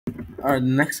Alright, the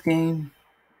next game.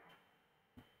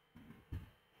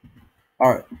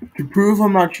 Alright, to prove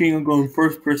I'm not cheating, I'm going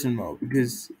first person mode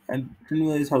because I didn't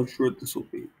realize how short this will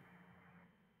be.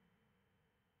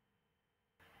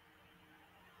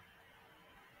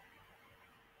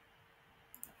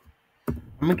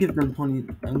 I'm gonna give them 20.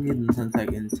 I'm gonna give them 10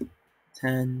 seconds.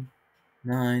 10,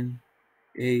 9,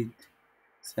 8,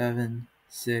 7,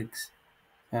 6,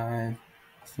 5,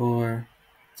 4,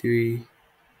 3,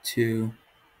 2,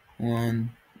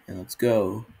 1, and let's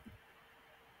go.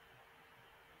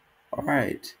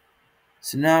 Alright,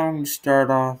 so now I'm gonna start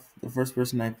off. The first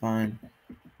person I find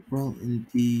will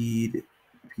indeed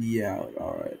be out.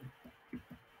 Alright.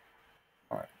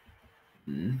 Alright.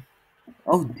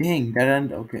 Oh, dang, that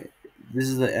end. Okay. This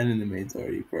is the end of the maze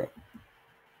already, bro.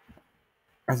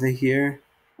 Are they here?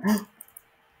 It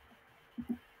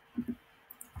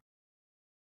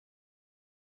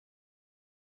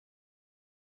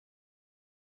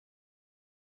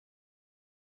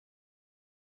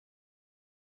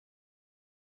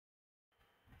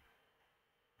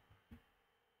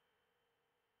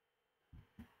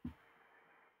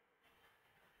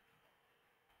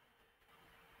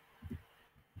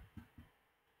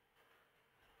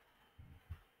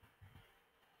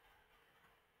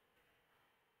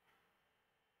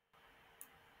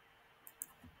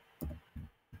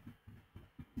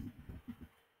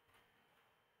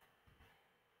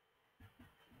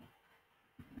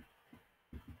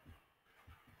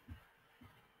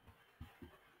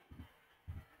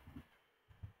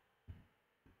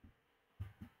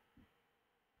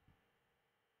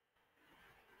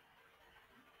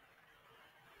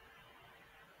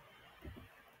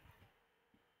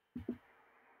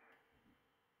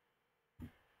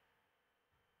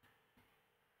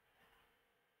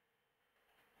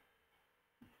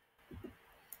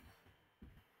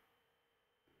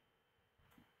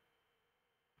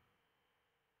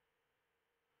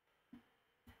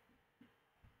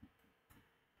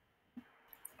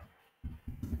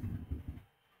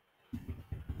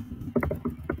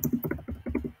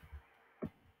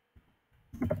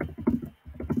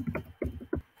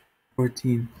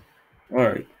Fourteen.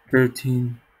 Alright.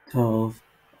 13, 12,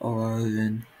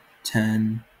 11,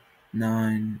 10,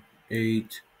 9,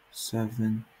 8,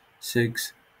 7,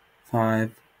 6,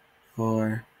 5,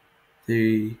 4,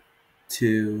 3,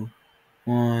 2,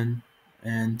 1,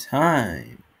 and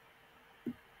time.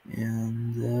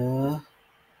 And,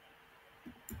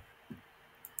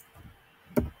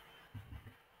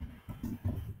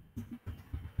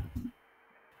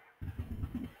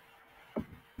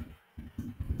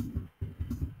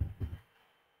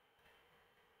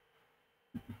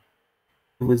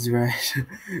 it was right.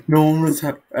 No one was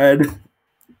red.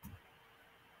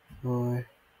 Boy.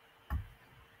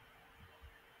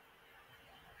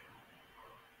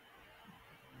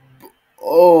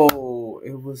 Oh,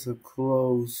 it was a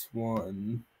close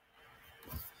one.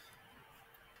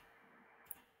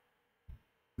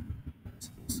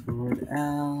 Sword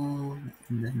L,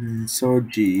 and then Sword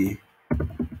G.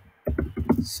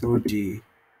 Sword G.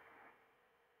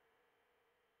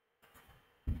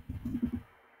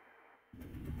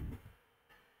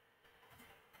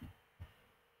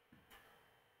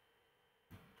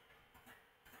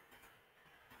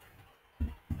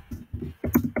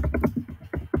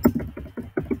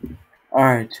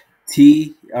 Alright,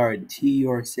 T. Alright, T,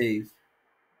 you're safe.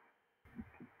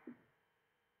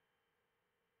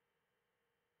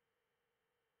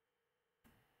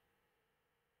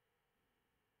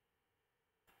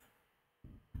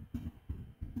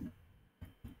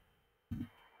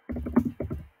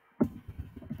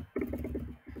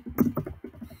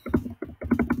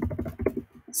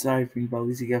 Sorry, Frank, but at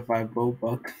least you get 5 gold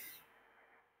buck.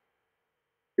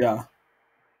 Yeah.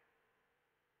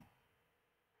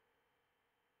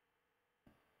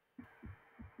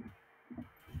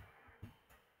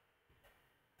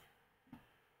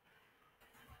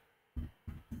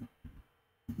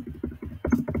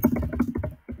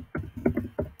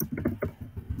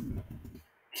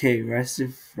 Okay, rest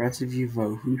of you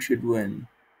vote. Who should win?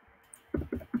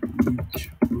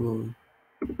 Each will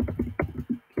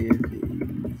give a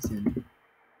reason.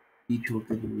 Each will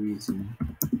give a reason.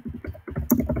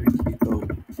 Turkey go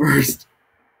first.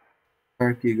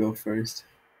 Turkey go first.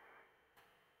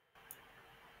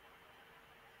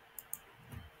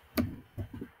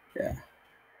 Yeah.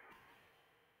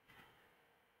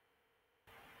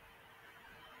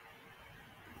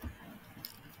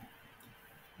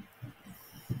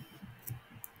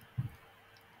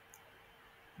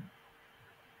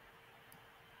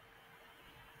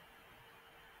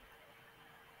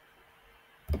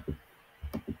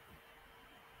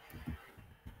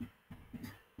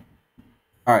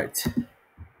 All right.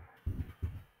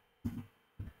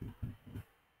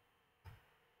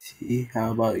 T,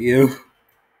 how about you?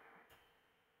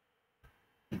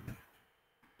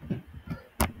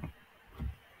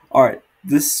 All right.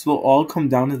 This will all come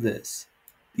down to this.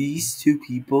 These two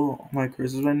people on my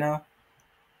cursors right now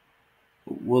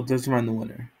will determine the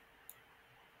winner.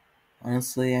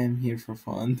 Honestly, I'm here for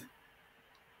fun.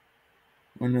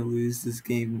 Win or lose this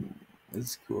game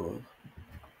is cool.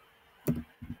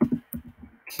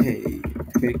 Okay,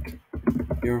 pick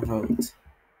your vote.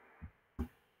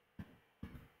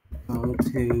 Go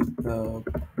to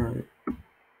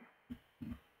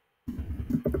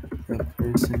the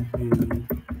person who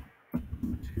to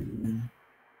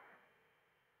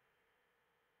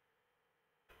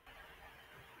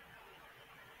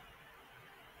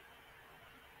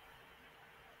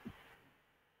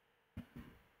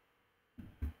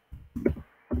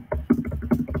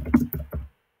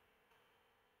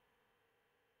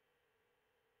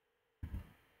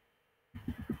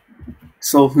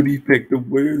So who do you pick? The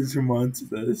winner determines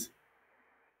this.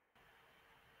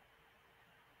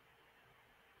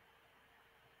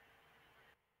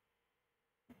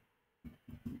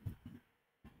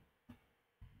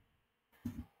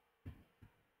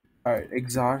 Alright,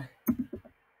 exotic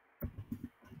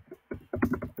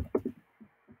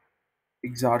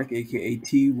aka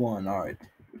T1, alright.